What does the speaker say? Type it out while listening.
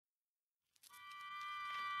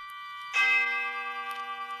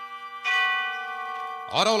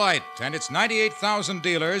Autolite and its 98,000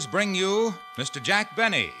 dealers bring you Mr. Jack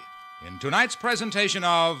Benny in tonight's presentation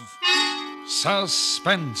of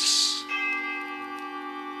Suspense.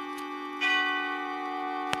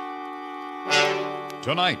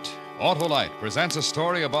 Tonight, Autolite presents a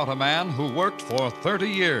story about a man who worked for 30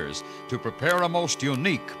 years to prepare a most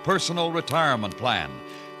unique personal retirement plan.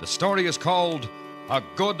 The story is called A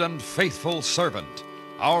Good and Faithful Servant.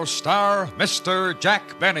 Our star, Mr.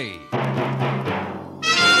 Jack Benny.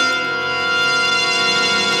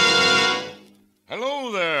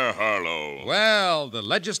 Hello there, Harlow. Well, the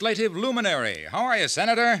legislative luminary. How are you,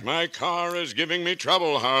 Senator? My car is giving me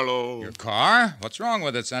trouble, Harlow. Your car? What's wrong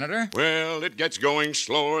with it, Senator? Well, it gets going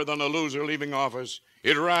slower than a loser leaving office.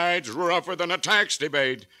 It rides rougher than a tax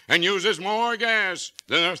debate and uses more gas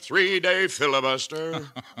than a 3-day filibuster.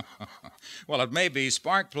 Well, it may be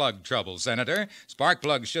spark plug trouble, Senator. Spark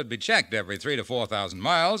plugs should be checked every 3,000 to 4,000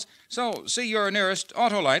 miles, so see your nearest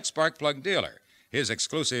Autolite spark plug dealer. His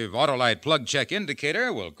exclusive Autolite plug check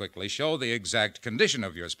indicator will quickly show the exact condition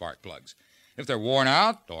of your spark plugs. If they're worn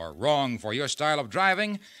out or wrong for your style of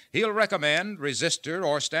driving, he'll recommend resistor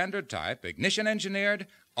or standard type, ignition-engineered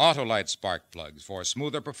Autolite spark plugs for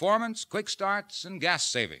smoother performance, quick starts, and gas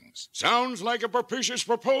savings. Sounds like a propitious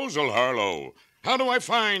proposal, Harlow. How do I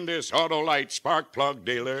find this Autolite spark plug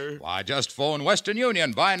dealer? Why, just phone Western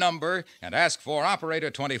Union by number and ask for Operator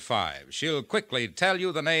 25. She'll quickly tell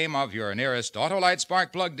you the name of your nearest Autolite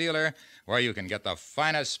spark plug dealer where you can get the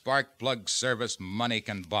finest spark plug service money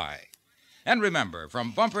can buy. And remember,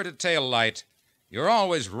 from bumper to tail light, you're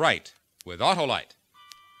always right with Autolite.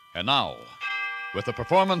 And now, with the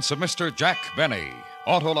performance of Mr. Jack Benny,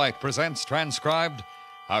 Autolite presents transcribed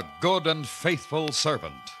A Good and Faithful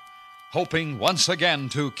Servant, hoping once again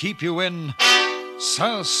to keep you in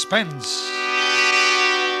suspense.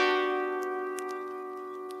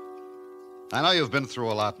 I know you've been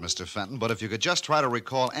through a lot, Mr. Fenton, but if you could just try to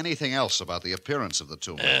recall anything else about the appearance of the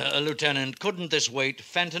two men. Lieutenant, couldn't this wait?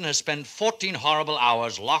 Fenton has spent 14 horrible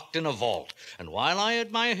hours locked in a vault. And while I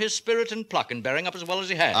admire his spirit and pluck in bearing up as well as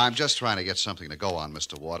he has... I'm just trying to get something to go on,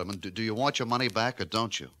 Mr. Waterman. Do you want your money back or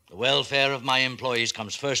don't you? The welfare of my employees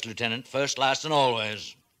comes first, Lieutenant. First, last, and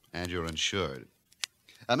always. And you're insured.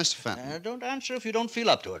 Mr. Fenton. Don't answer if you don't feel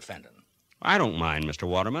up to it, Fenton. I don't mind, Mr.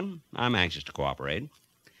 Waterman. I'm anxious to cooperate.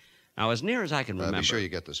 Now, as near as I can remember... Be sure you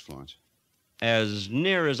get this, Florence. As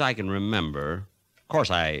near as I can remember... Of course,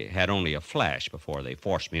 I had only a flash before they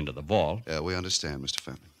forced me into the vault. We understand, Mr.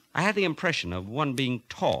 Fenton. I had the impression of one being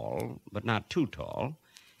tall, but not too tall,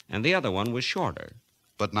 and the other one was shorter.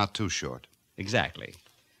 But not too short. Exactly.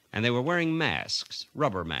 And they were wearing masks,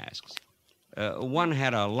 rubber masks. One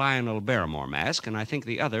had a Lionel Barrymore mask, and I think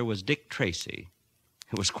the other was Dick Tracy.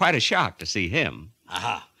 It was quite a shock to see him.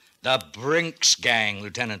 Aha. The Brinks Gang,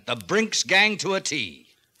 Lieutenant. The Brinks Gang to a T.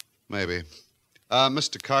 Maybe.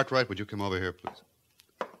 Mr. Cartwright, would you come over here, please?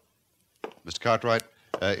 Mr. Cartwright,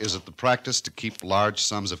 is it the practice to keep large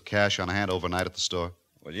sums of cash on hand overnight at the store?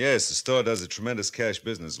 Well, yes, the store does a tremendous cash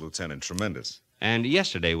business, Lieutenant. Tremendous. And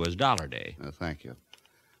yesterday was Dollar Day. Thank you.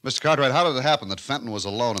 Mr. Cartwright, how did it happen that Fenton was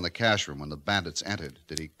alone in the cash room when the bandits entered?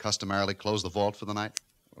 Did he customarily close the vault for the night?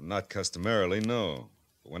 Well, not customarily, no.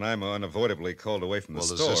 But when I'm unavoidably called away from the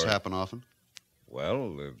store... Well, does this happen often?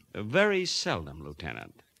 Well, Very seldom,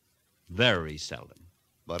 Lieutenant. Very seldom.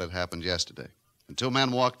 But it happened yesterday. And two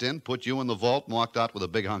men walked in, put you in the vault, and walked out with a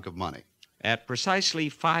big hunk of money. At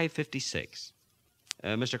precisely 5:56.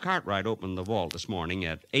 Mr. Cartwright opened the vault this morning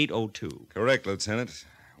at 8:02. correct, Lieutenant.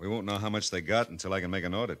 We won't know how much they got until I can make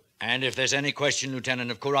an audit. And if there's any question,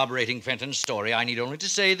 Lieutenant, of corroborating Fenton's story, I need only to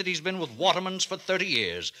say that he's been with Waterman's for 30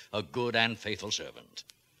 years, a good and faithful servant.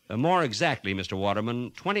 More exactly, Mr.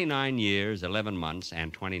 Waterman, 29 years, 11 months,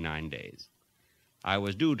 and 29 days. I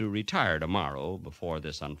was due to retire tomorrow before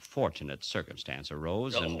this unfortunate circumstance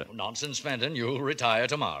arose, and... Nonsense, Fenton. You'll retire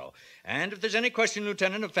tomorrow. And if there's any question,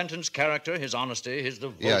 Lieutenant, of Fenton's character, his honesty, his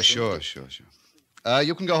devotion... Yeah, sure.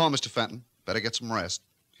 You can go home, Mr. Fenton. Better get some rest.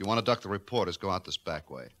 If you want to duck the reporters, go out this back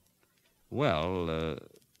way. Well,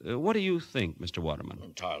 what do you think, Mr. Waterman?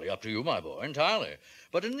 Entirely up to you, my boy, entirely.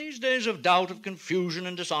 But in these days of doubt, of confusion,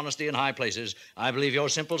 and dishonesty in high places, I believe your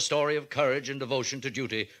simple story of courage and devotion to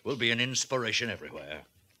duty will be an inspiration everywhere.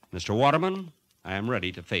 Mr. Waterman, I am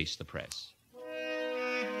ready to face the press.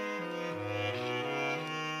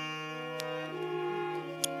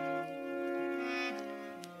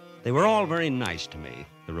 They were all very nice to me,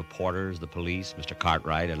 the reporters, the police, Mr.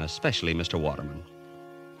 Cartwright, and especially Mr. Waterman.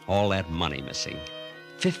 All that money missing.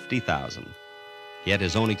 $50,000. Yet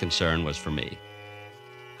his only concern was for me.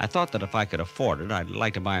 I thought that if I could afford it, I'd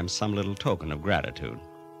like to buy him some little token of gratitude.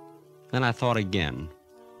 Then I thought again.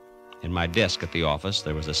 In my desk at the office,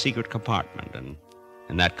 there was a secret compartment, and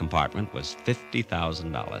in that compartment was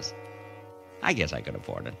 $50,000. I guess I could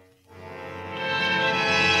afford it.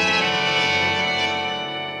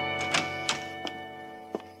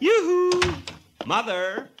 Yoo-hoo!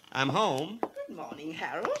 Mother, I'm home. Good morning,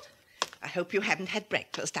 Harold. I hope you haven't had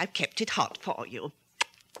breakfast. I've kept it hot for you.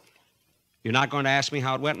 You're not going to ask me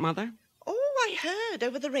how it went, Mother? Oh, I heard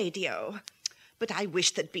over the radio. But I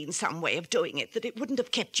wish there'd been some way of doing it that it wouldn't have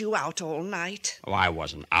kept you out all night. Oh, I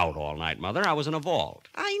wasn't out all night, Mother. I was in a vault.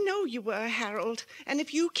 I know you were, Harold. And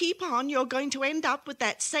if you keep on, you're going to end up with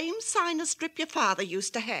that same sinus strip your father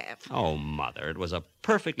used to have. Oh, Mother, it was a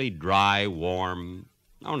perfectly dry, warm...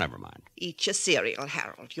 Oh, never mind. Eat your cereal,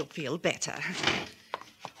 Harold. You'll feel better.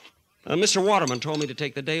 Mr. Waterman told me to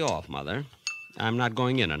take the day off, Mother. I'm not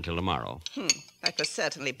going in until tomorrow. That was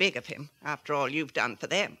certainly big of him, after all you've done for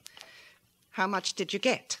them. How much did you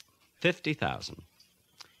get? $50,000.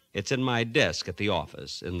 It's in my desk at the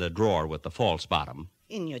office, in the drawer with the false bottom.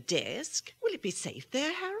 In your desk? Will it be safe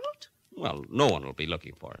there, Harold? Well, no one will be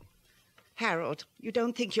looking for it. Harold, you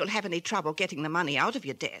don't think you'll have any trouble getting the money out of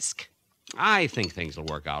your desk? I think things will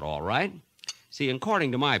work out all right. See,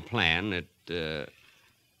 according to my plan,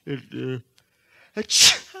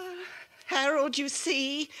 Harold, you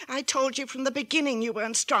see, I told you from the beginning you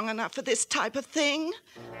weren't strong enough for this type of thing.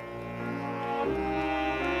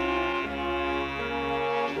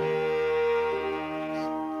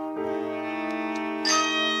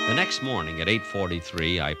 The next morning at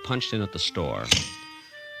 8:43, I punched in at the store.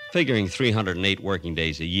 Figuring 308 working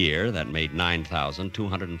days a year, that made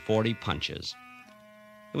 9,240 punches.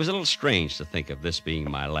 It was a little strange to think of this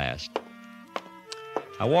being my last.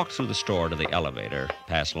 I walked through the store to the elevator,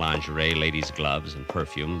 past lingerie, ladies' gloves, and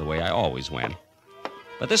perfume the way I always went.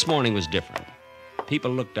 But this morning was different.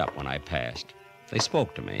 People looked up when I passed. They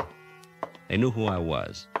spoke to me. They knew who I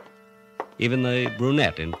was. Even the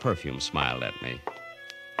brunette in perfume smiled at me.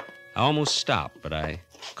 I almost stopped, but I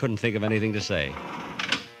couldn't think of anything to say.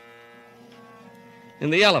 In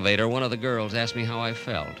the elevator, one of the girls asked me how I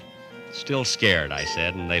felt. Still scared, I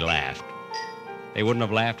said, and they laughed. They wouldn't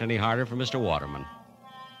have laughed any harder for Mr. Waterman.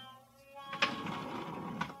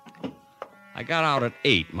 I got out at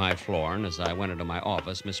 8, my floor, and as I went into my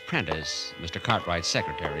office, Miss Prentice, Mr. Cartwright's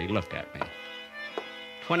secretary, looked at me.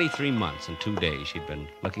 23 months and 2 days she'd been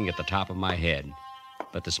looking at the top of my head,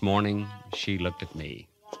 but this morning she looked at me.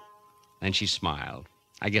 Then she smiled.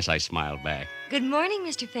 I guess I smiled back. Good morning,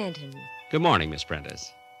 Mr. Fenton. Good morning, Miss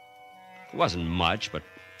Prentice. It wasn't much, but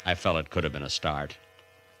I felt it could have been a start.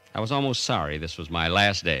 I was almost sorry this was my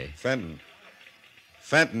last day. Fenton,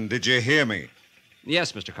 did you hear me?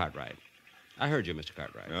 Yes, Mr. Cartwright. I heard you, Mr.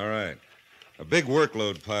 Cartwright. All right. A big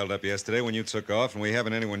workload piled up yesterday when you took off, and we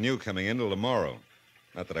haven't anyone new coming in till tomorrow.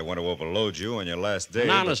 Not that I want to overload you on your last day.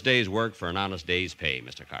 An honest day's work for an honest day's pay,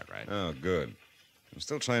 Mr. Cartwright. Oh, good. I'm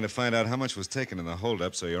still trying to find out how much was taken in the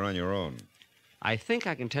holdup, so you're on your own. I think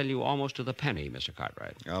I can tell you almost to the penny, Mr.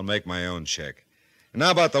 Cartwright. I'll make my own check. And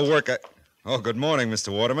how about the work Oh, good morning,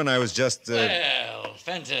 Mr. Waterman. I was just, Well,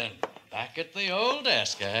 Fenton, back at the old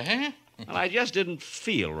desk, eh? Well, I just didn't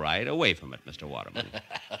feel right away from it, Mr. Waterman.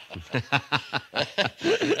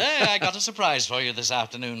 Hey, I got a surprise for you this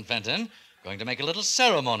afternoon, Fenton. Going to make a little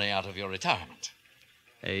ceremony out of your retirement.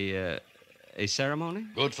 A ceremony?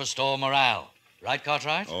 Good for store morale. Right,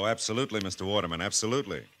 Cartwright? Oh, absolutely, Mr. Waterman,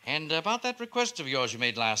 absolutely. And about that request of yours you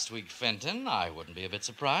made last week, Fenton, I wouldn't be a bit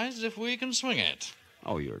surprised if we can swing it.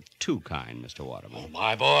 Oh, you're too kind, Mr. Waterman. Oh,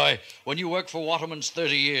 my boy, when you work for Waterman's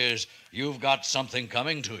 30 years, you've got something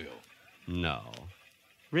coming to you. No.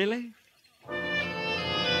 Really?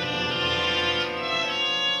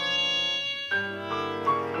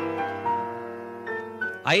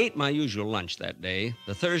 I ate my usual lunch that day,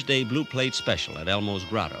 the Thursday Blue Plate Special at Elmo's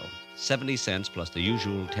Grotto. 70 cents plus the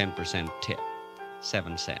usual 10% tip.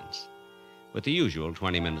 7 cents. With the usual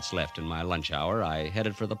 20 minutes left in my lunch hour, I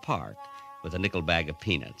headed for the park with a nickel bag of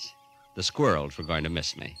peanuts. The squirrels were going to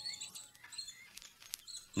miss me.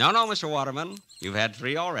 No, Mr. Waterman. You've had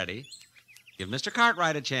 3 already. Give Mr.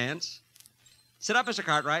 Cartwright a chance. Sit up, Mr.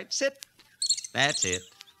 Cartwright. Sit. That's it.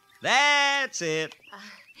 That's it.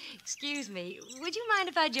 Excuse me. Would you mind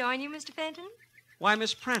if I join you, Mr. Fenton? Why,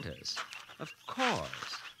 Miss Prentice. Of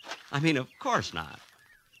course. Of course not.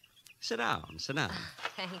 Sit down.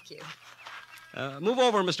 Thank you. Move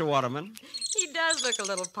over, Mr. Waterman. He does look a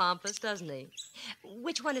little pompous, doesn't he?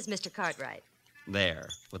 Which one is Mr. Cartwright? There,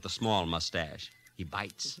 with the small mustache. He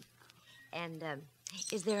bites. And,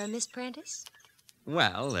 is there a Miss Prentice?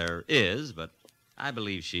 Well, there is, but I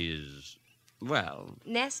believe she is, well...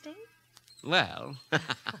 Nesting? Well... How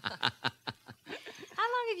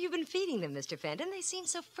long have you you been feeding them, Mr. Fenton? They seem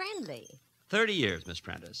so friendly. 30 years, Miss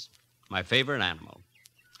Prentice. My favorite animal.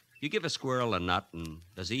 You give a squirrel a nut, and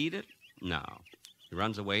does he eat it? No. He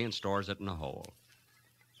runs away and stores it in a hole.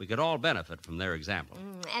 We could all benefit from their example.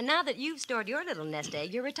 And now that you've stored your little nest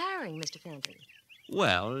egg, you're retiring, Mr. Fenton.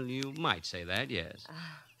 Well, you might say that, yes.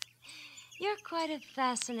 You're quite a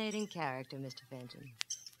fascinating character, Mr. Fenton.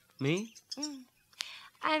 Me?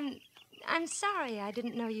 I'm sorry I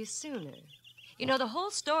didn't know you sooner. You know, the whole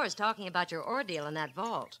store is talking about your ordeal in that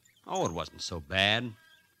vault. Oh, it wasn't so bad.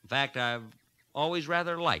 In fact, I've always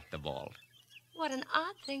rather liked the vault. What an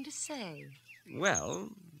odd thing to say. Well,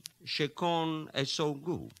 chacun est son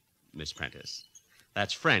goût, Miss Prentice.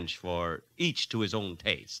 That's French for each to his own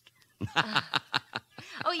taste.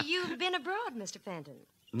 Oh, you've been abroad, Mr. Fenton.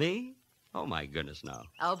 Me? Oh, my goodness, no.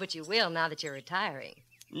 Oh, but you will now that you're retiring.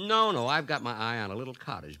 No, I've got my eye on a little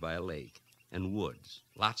cottage by a lake and woods.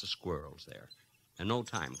 Lots of squirrels there. And no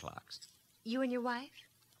time clocks. You and your wife?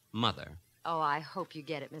 Mother. Oh, I hope you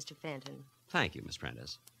get it, Mr. Fenton. Thank you, Miss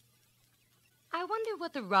Prentice. I wonder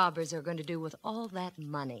what the robbers are going to do with all that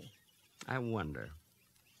money. I wonder.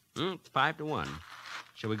 It's 5-1.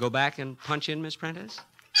 Shall we go back and punch in, Miss Prentice?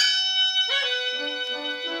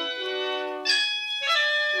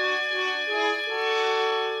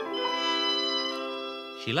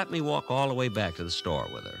 She let me walk all the way back to the store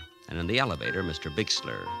with her. And in the elevator, Mr.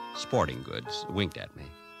 Bixler, Sporting Goods, winked at me.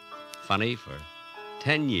 Funny, for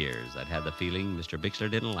 10 years I'd had the feeling Mr. Bixler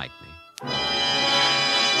didn't like me.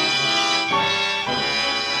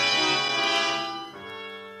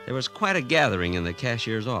 There was quite a gathering in the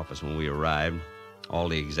cashier's office when we arrived. All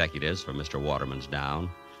the executives for Mr. Waterman's down,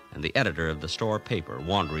 and the editor of the store paper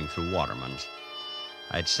wandering through Waterman's.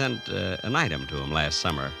 I'd sent an item to him last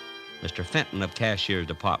summer. Mr. Fenton of Cashier's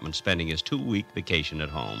Department spending his 2-week vacation at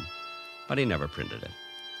home. But he never printed it.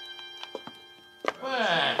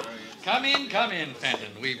 Well, come in,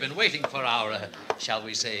 Fenton. We've been waiting for our, shall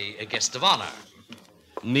we say, a guest of honor.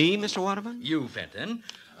 Me, Mr. Waterman? You, Fenton.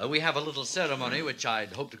 We have a little ceremony which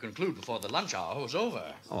I'd hoped to conclude before the lunch hour was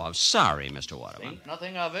over. Oh, I'm sorry, Mr. Waterman. Think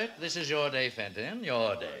nothing of it. This is your day, Fenton,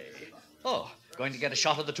 your day. Oh, going to get a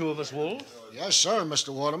shot of the two of us, Wolf? Yes, sir,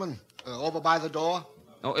 Mr. Waterman. Over by the door.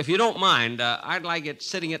 Oh, if you don't mind, I'd like it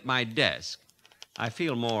sitting at my desk. I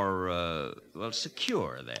feel more,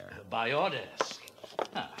 secure there. By your desk.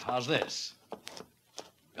 How's this?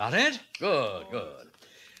 Got it? Good.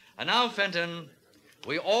 And now, Fenton,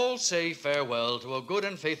 we all say farewell to a good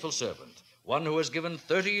and faithful servant, one who has given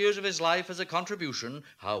 30 years of his life as a contribution,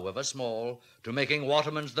 however small, to making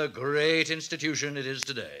Waterman's the great institution it is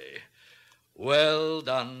today. Well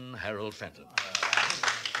done, Harold Fenton.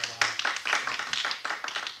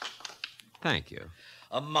 Thank you.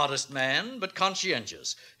 A modest man, but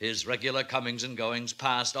conscientious. His regular comings and goings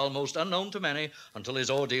passed almost unknown to many until his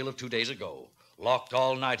ordeal of 2 days ago. Locked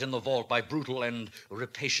all night in the vault by brutal and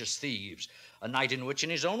rapacious thieves. A night in which, in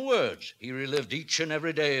his own words, he relived each and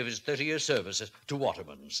every day of his 30-year service to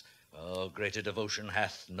Waterman's. Oh, greater devotion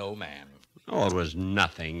hath no man. Oh, it was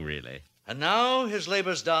nothing, really. And now, his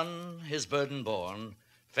labor's done, his burden borne,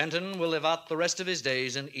 Fenton will live out the rest of his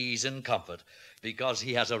days in ease and comfort, because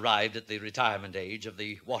he has arrived at the retirement age of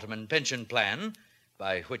the Waterman pension plan,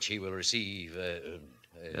 by which he will receive...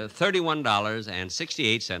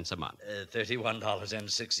 $31.68 a month.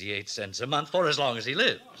 $31.68 a month for as long as he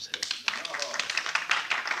lives.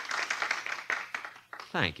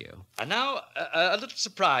 Thank you. And now, a little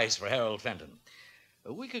surprise for Harold Fenton.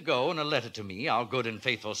 A week ago, in a letter to me, our good and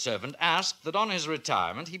faithful servant asked that on his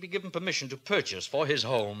retirement he be given permission to purchase for his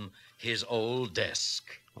home his old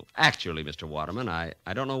desk. Well, actually, Mr. Waterman, I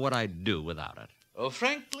don't know what I'd do without it. Oh,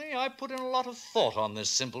 frankly, I put in a lot of thought on this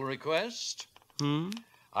simple request.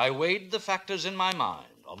 I weighed the factors in my mind.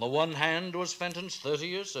 On the one hand was Fenton's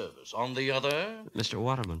 30-year service. On the other... Mr.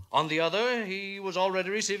 Waterman. On the other, he was already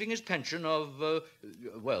receiving his pension of,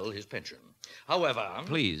 his pension. However...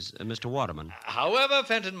 Please, Mr. Waterman. However,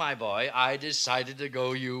 Fenton, my boy, I decided to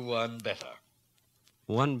go you one better.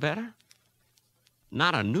 One better?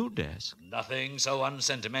 Not a new desk. Nothing so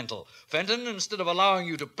unsentimental. Fenton, instead of allowing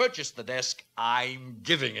you to purchase the desk, I'm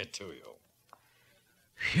giving it to you.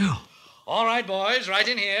 Phew. All right, boys, right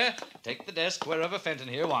in here. Take the desk wherever Fenton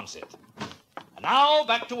here wants it. And now,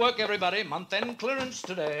 back to work, everybody. Month-end clearance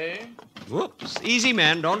today. Whoops. Easy,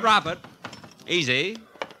 men. Don't drop it. Easy.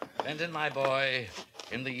 Fenton, my boy,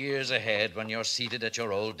 in the years ahead, when you're seated at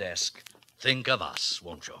your old desk, think of us,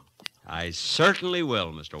 won't you? I certainly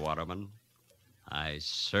will, Mr. Waterman. I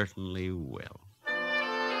certainly will.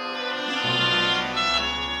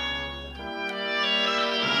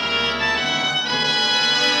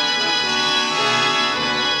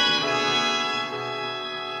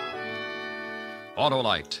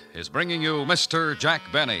 Autolite is bringing you Mr. Jack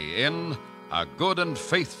Benny in A Good and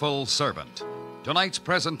Faithful Servant. Tonight's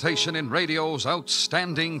presentation in radio's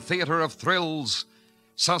outstanding theater of thrills,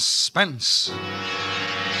 Suspense.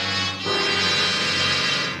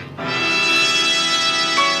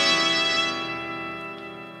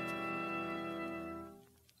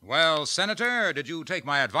 Well, Senator, did you take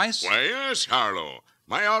my advice? Why, yes, Harlow.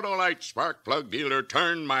 My Autolite spark plug dealer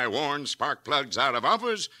turned my worn spark plugs out of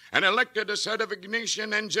office and elected a set of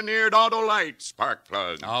ignition-engineered Autolite spark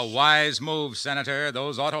plugs. A wise move, Senator.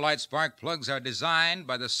 Those Autolite spark plugs are designed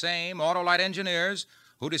by the same Autolite engineers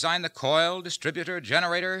who designed the coil, distributor,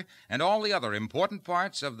 generator, and all the other important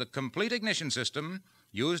parts of the complete ignition system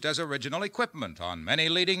used as original equipment on many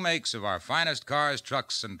leading makes of our finest cars,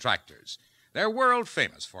 trucks, and tractors. They're world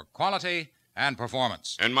famous for quality and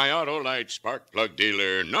performance. And my Autolite spark plug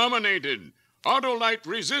dealer nominated Autolite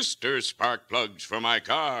resistor spark plugs for my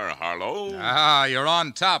car, Harlow. Ah, you're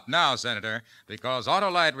on top now, Senator, because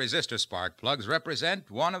Autolite resistor spark plugs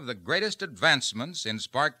represent one of the greatest advancements in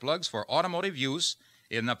spark plugs for automotive use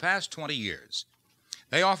in the past 20 years.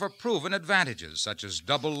 They offer proven advantages such as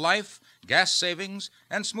double life, gas savings,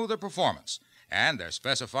 and smoother performance, and they're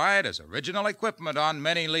specified as original equipment on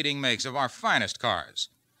many leading makes of our finest cars.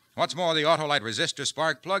 What's more, the Autolite resistor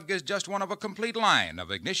spark plug is just one of a complete line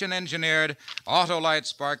of ignition-engineered Autolite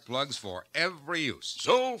spark plugs for every use.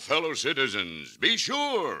 So, fellow citizens, be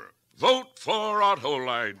sure, vote for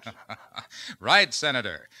Autolite. Right,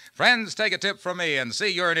 Senator. Friends, take a tip from me and see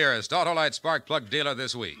your nearest Autolite spark plug dealer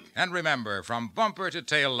this week. And remember, from bumper to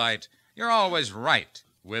tail light, you're always right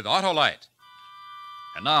with Autolite.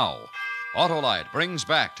 And now, Autolite brings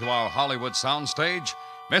back to our Hollywood soundstage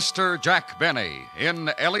Mr. Jack Benny in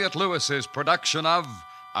Elliot Lewis's production of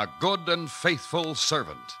A Good and Faithful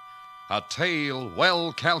Servant, a tale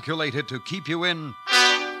well calculated to keep you in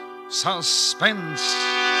suspense.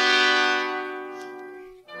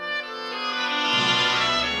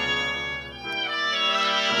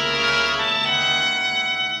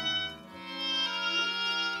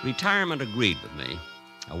 Retirement agreed with me.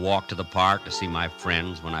 A walk to the park to see my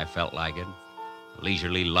friends when I felt like it. A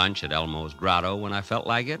leisurely lunch at Elmo's Grotto when I felt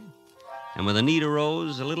like it. And when the need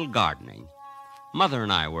arose, a little gardening. Mother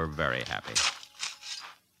and I were very happy.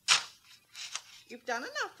 You've done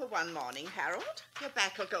enough for one morning, Harold. Your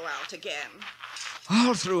back will go out again.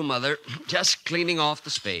 All through, Mother. Just cleaning off the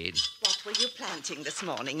spade. What were you planting this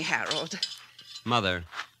morning, Harold? Mother,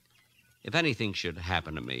 if anything should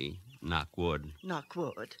happen to me, knock wood, Knock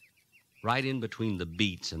wood. right in between the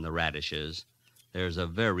beets and the radishes, there's a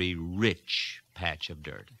very rich patch of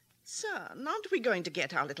dirt. Son, aren't we going to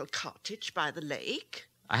get our little cottage by the lake?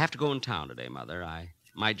 I have to go in town today, Mother. I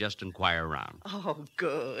might just inquire around. Oh,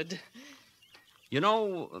 good. You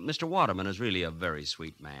know, Mr. Waterman is really a very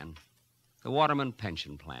sweet man. The Waterman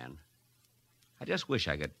pension plan. I just wish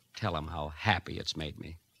I could tell him how happy it's made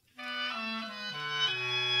me.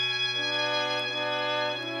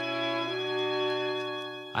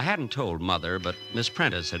 I hadn't told Mother, but Miss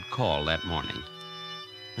Prentice had called that morning.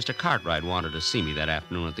 Mr. Cartwright wanted to see me that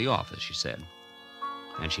afternoon at the office, she said.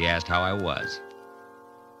 And she asked how I was.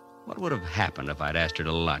 What would have happened if I'd asked her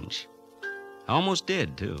to lunch? I almost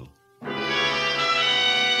did, too.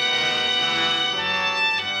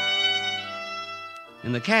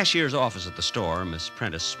 In the cashier's office at the store, Miss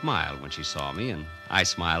Prentice smiled when she saw me, and I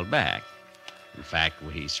smiled back. In fact,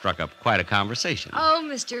 we struck up quite a conversation. Oh,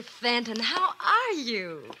 Mr. Fenton, how are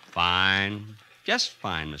you? Fine. Just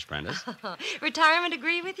fine, Miss Prentice. Retirement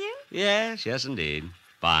agree with you? Yes, indeed.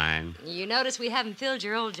 Fine. You notice we haven't filled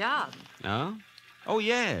your old job. No? Oh,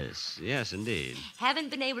 yes, indeed. Haven't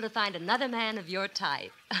been able to find another man of your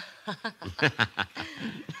type.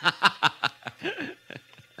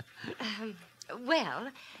 Well...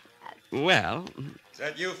 Well... Is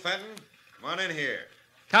that you, Fenton? Come on in here.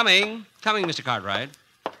 Coming, Mr. Cartwright.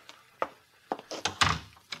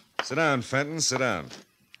 Sit down, Fenton, sit down.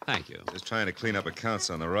 Thank you. Just trying to clean up accounts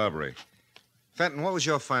on the robbery. Fenton, what was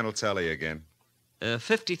your final tally again?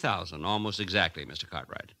 50,000, almost exactly, Mr.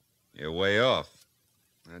 Cartwright. You're way off.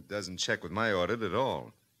 That doesn't check with my audit at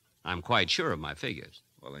all. I'm quite sure of my figures.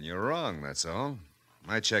 Well, then you're wrong, that's all.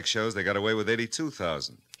 My check shows they got away with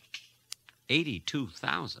 82,000.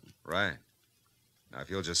 82,000? Right. Now, if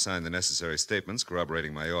you'll just sign the necessary statements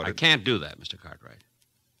corroborating my audit... I can't do that, Mr. Cartwright.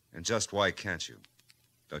 And just why can't you?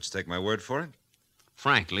 Don't you take my word for it?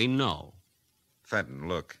 Frankly, no. Fenton,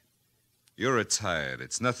 look. You're retired.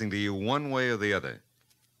 It's nothing to you one way or the other.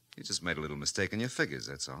 You just made a little mistake in your figures,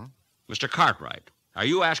 that's all. Mr. Cartwright, are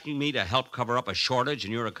you asking me to help cover up a shortage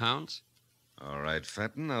in your accounts? All right,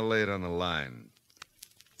 Fenton, I'll lay it on the line.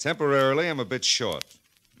 Temporarily, I'm a bit short.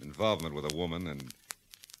 Involvement with a woman,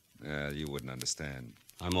 and you wouldn't understand.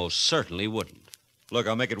 I most certainly wouldn't. Look,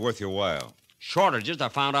 I'll make it worth your while. Shortages are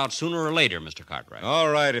found out sooner or later, Mr. Cartwright.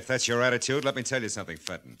 All right, if that's your attitude, let me tell you something,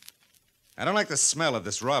 Fenton. I don't like the smell of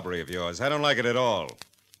this robbery of yours. I don't like it at all.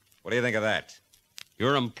 What do you think of that?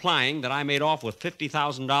 You're implying that I made off with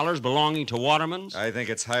 $50,000 belonging to Waterman's? I think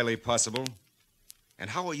it's highly possible. And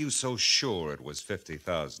how are you so sure it was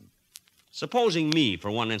 $50,000? Supposing me, for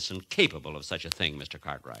one instant, capable of such a thing, Mr.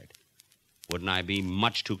 Cartwright, wouldn't I be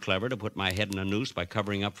much too clever to put my head in a noose by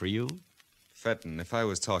covering up for you? Fenton, if I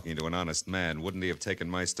was talking to an honest man, wouldn't he have taken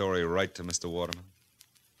my story right to Mr. Waterman?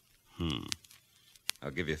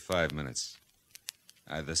 I'll give you 5 minutes.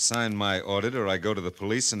 Either sign my audit or I go to the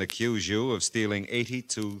police and accuse you of stealing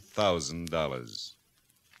 $82,000.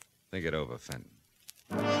 Think it over, Fenton.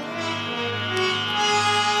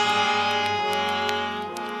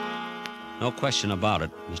 No question about it,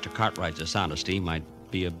 Mr. Cartwright's dishonesty might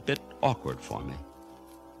be a bit awkward for me.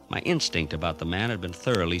 My instinct about the man had been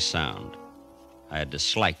thoroughly sound. I had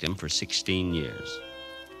disliked him for 16 years.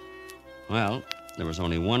 Well, there was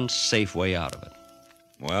only one safe way out of it.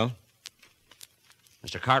 Well?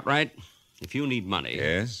 Mr. Cartwright, if you need money...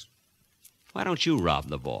 Yes? Why don't you rob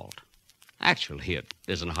the vault? Actually, it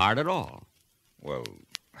isn't hard at all. Well,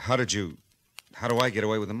 how do I get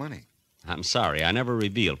away with the money? I'm sorry, I never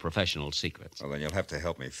reveal professional secrets. Well, then you'll have to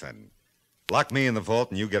help me, Fenton. Lock me in the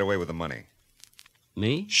vault and you get away with the money.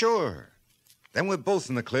 Me? Sure. Then we're both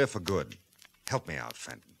in the clear for good. Help me out,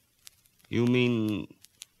 Fenton. You mean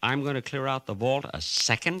I'm going to clear out the vault a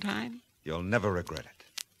second time? You'll never regret it.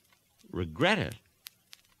 Regret it?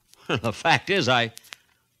 The fact is, I'd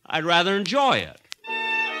rather enjoy it.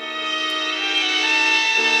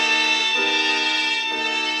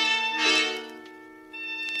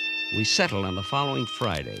 We settled on the following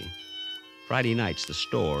Friday. Friday nights, the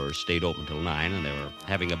store stayed open till 9, and they were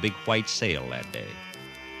having a big white sale that day.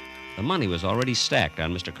 The money was already stacked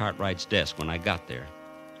on Mr. Cartwright's desk when I got there.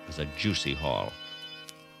 It was a juicy haul.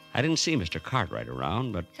 I didn't see Mr. Cartwright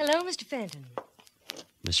around, but... Hello, Mr. Fenton.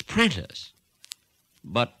 Miss Prentice.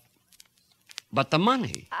 But the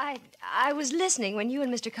money. I was listening when you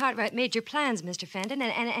and Mr. Cartwright made your plans, Mr. Fenton,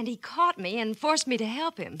 and he caught me and forced me to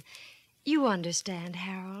help him. You understand,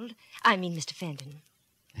 Harold. I mean, Mr. Fenton.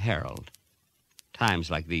 Harold.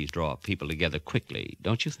 Times like these draw people together quickly,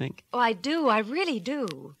 don't you think? Oh, I do. I really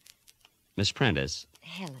do. Miss Prentice.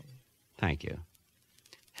 Helen. Thank you.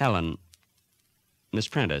 Helen. Miss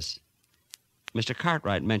Prentice. Mr.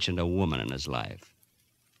 Cartwright mentioned a woman in his life.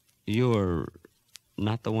 You're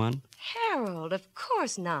not the one? Harold, of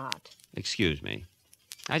course not. Excuse me.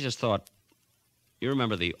 I just thought... You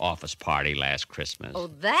remember the office party last Christmas? Oh,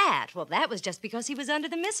 that? Well, that was just because he was under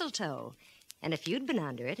the mistletoe. And if you'd been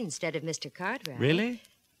under it instead of Mr. Cartwright... Really?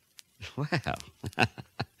 Well...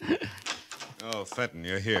 Oh, Fenton,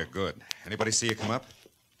 you're here. Good. Anybody see you come up?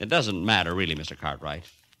 It doesn't matter, really, Mr. Cartwright.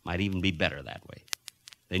 Might even be better that way.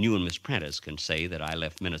 Then you and Miss Prentice can say that I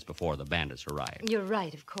left minutes before the bandits arrived. You're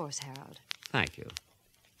right, of course, Harold. Thank you.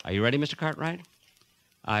 Are you ready, Mr. Cartwright?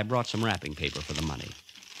 I brought some wrapping paper for the money.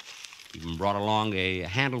 Even brought along a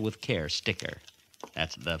handle with care sticker.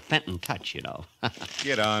 That's the Fenton touch, you know.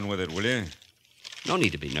 Get on with it, will you? No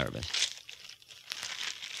need to be nervous.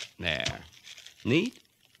 There. Neat?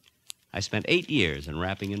 I spent 8 years in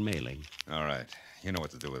wrapping and mailing. All right. You know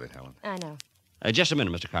what to do with it, Helen. I know. Just a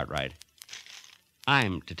minute, Mr. Cartwright.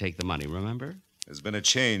 I'm to take the money, remember? There's been a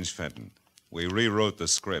change, Fenton. We rewrote the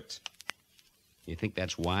script. You think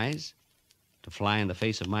that's wise? To fly in the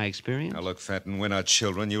face of my experience? Now, look, Fenton, we're not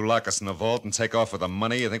children. You lock us in the vault and take off with the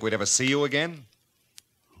money. You think we'd ever see you again?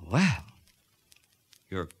 Well,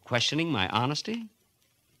 you're questioning my honesty?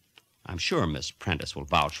 I'm sure Miss Prentice will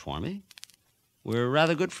vouch for me. We're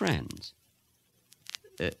rather good friends.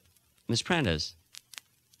 Miss Prentice.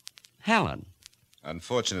 Helen.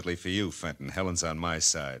 Unfortunately for you, Fenton, Helen's on my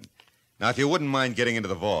side. Now, if you wouldn't mind getting into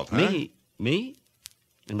the vault, huh? Me? Me?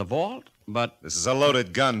 In the vault? But... This is a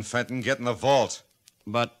loaded gun, Fenton. Get in the vault.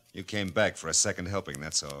 But... You came back for a second helping,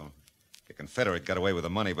 that's all. The Confederate got away with the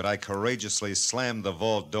money, but I courageously slammed the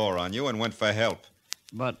vault door on you and went for help.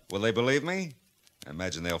 But... Will they believe me? I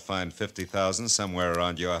imagine they'll find $50,000 somewhere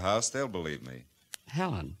around your house. They'll believe me.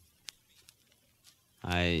 Helen.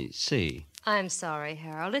 I see. I'm sorry,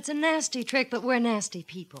 Harold. It's a nasty trick, but we're nasty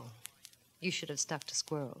people. You should have stuck to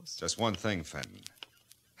squirrels. Just one thing, Fenton.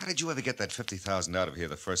 How did you ever get that $50,000 out of here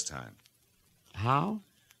the first time? How?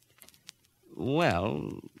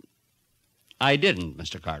 Well, I didn't,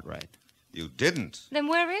 Mr. Cartwright. You didn't? Then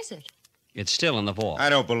where is it? It's still in the vault. I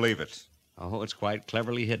don't believe it. Oh, it's quite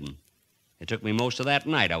cleverly hidden. It took me most of that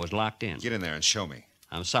night. I was locked in. Get in there and show me.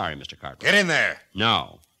 I'm sorry, Mr. Cartwright. Get in there!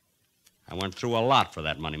 No. I went through a lot for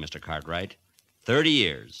that money, Mr. Cartwright. 30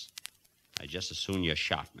 years. I just as soon you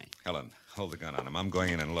shot me. Helen, hold the gun on him. I'm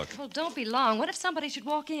going in and look. Well, don't be long. What if somebody should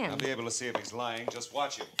walk in? I'll be able to see if he's lying. Just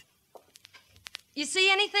watch him. You see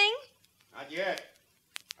anything? Not yet.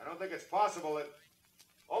 I don't think it's possible that...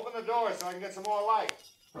 Open the door so I can get some more light.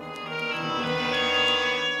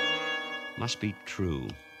 Must be true.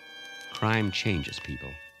 Crime changes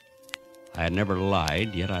people. I had never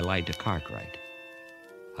lied, yet I lied to Cartwright.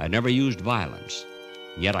 I had never used violence,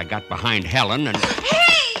 yet I got behind Helen and... Hey!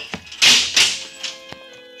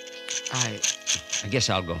 I guess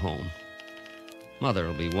I'll go home. Mother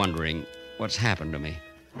will be wondering what's happened to me.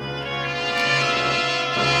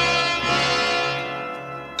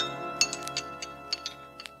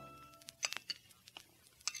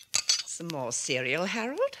 Some more cereal,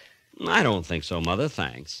 Harold? I don't think so, Mother,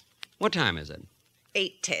 thanks. What time is it?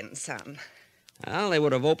 8:10, son. Well, they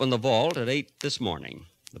would have opened the vault at 8 this morning.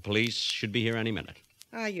 The police should be here any minute.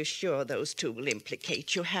 Are you sure those two will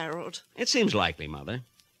implicate you, Harold? It seems likely, Mother.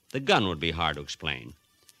 The gun would be hard to explain.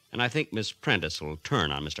 And I think Miss Prentice will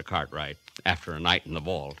turn on Mr. Cartwright after a night in the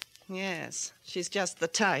vault. Yes, she's just the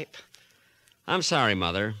type. I'm sorry,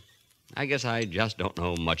 Mother. I guess I just don't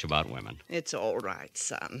know much about women. It's all right,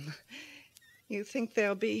 son. You think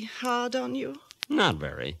they'll be hard on you? Not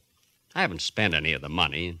very. I haven't spent any of the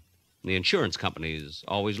money. The insurance companies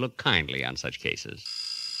always look kindly on such cases.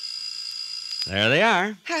 There they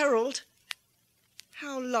are. Harold,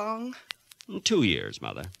 how long? 2 years,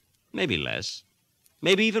 Mother. Maybe less.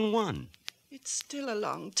 Maybe even 1. It's still a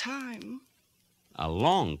long time. A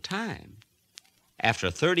long time?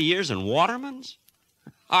 After 30 years in Waterman's?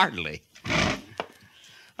 Hardly.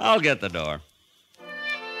 I'll get the door.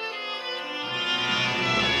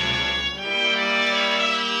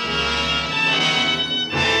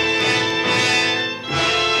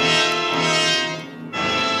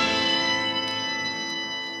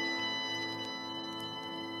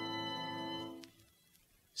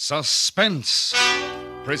 Suspense,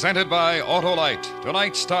 presented by Autolite.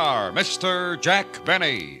 Tonight's star, Mr. Jack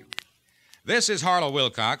Benny. This is Harlow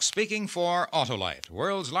Wilcox speaking for Autolite,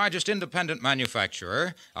 world's largest independent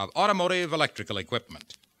manufacturer of automotive electrical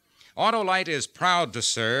equipment. Autolite is proud to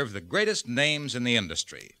serve the greatest names in the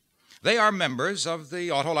industry. They are members of the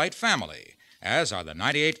Autolite family, as are the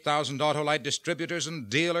 98,000 Autolite distributors and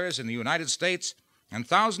dealers in the United States and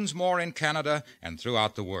thousands more in Canada and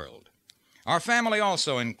throughout the world. Our family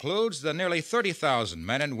also includes the nearly 30,000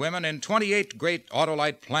 men and women in 28 great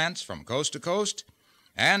Autolite plants from coast to coast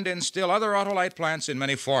and in still other Autolite plants in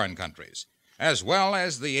many foreign countries, as well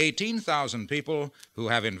as the 18,000 people who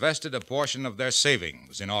have invested a portion of their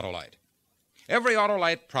savings in Autolite. Every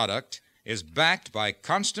Autolite product is backed by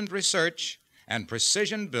constant research and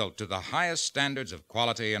precision built to the highest standards of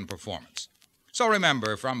quality and performance. So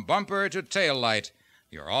remember, from bumper to tail light,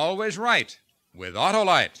 you're always right with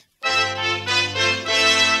Autolite.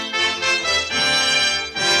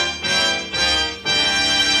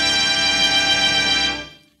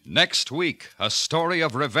 Next week, a story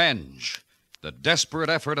of revenge. The desperate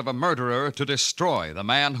effort of a murderer to destroy the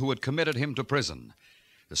man who had committed him to prison.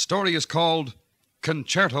 The story is called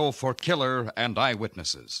Concerto for Killer and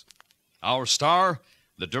Eyewitnesses. Our star,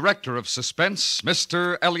 the director of Suspense,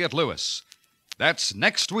 Mr. Elliot Lewis. That's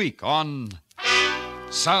next week on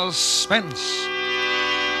Suspense.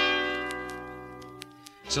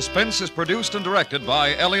 Suspense is produced and directed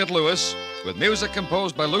by Elliot Lewis, with music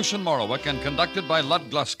composed by Lucian Morowick and conducted by Lud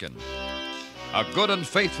Gluskin. A Good and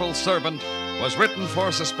Faithful Servant was written for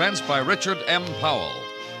Suspense by Richard M. Powell.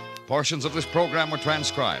 Portions of this program were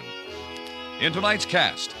transcribed. In tonight's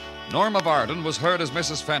cast, Norma Varden was heard as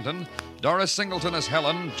Mrs. Fenton, Doris Singleton as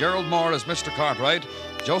Helen, Gerald Moore as Mr. Cartwright,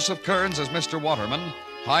 Joseph Kearns as Mr. Waterman,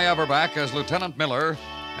 Hy Averback as Lieutenant Miller,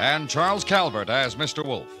 and Charles Calvert as Mr.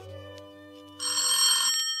 Wolfe.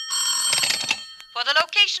 For the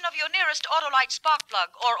location of your nearest Autolite spark plug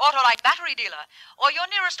or Autolite battery dealer, or your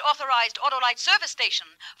nearest authorized Autolite service station,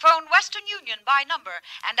 phone Western Union by number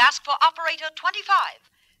and ask for operator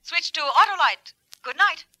 25. Switch to Autolite. Good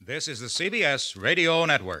night. This is the CBS Radio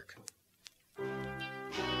Network.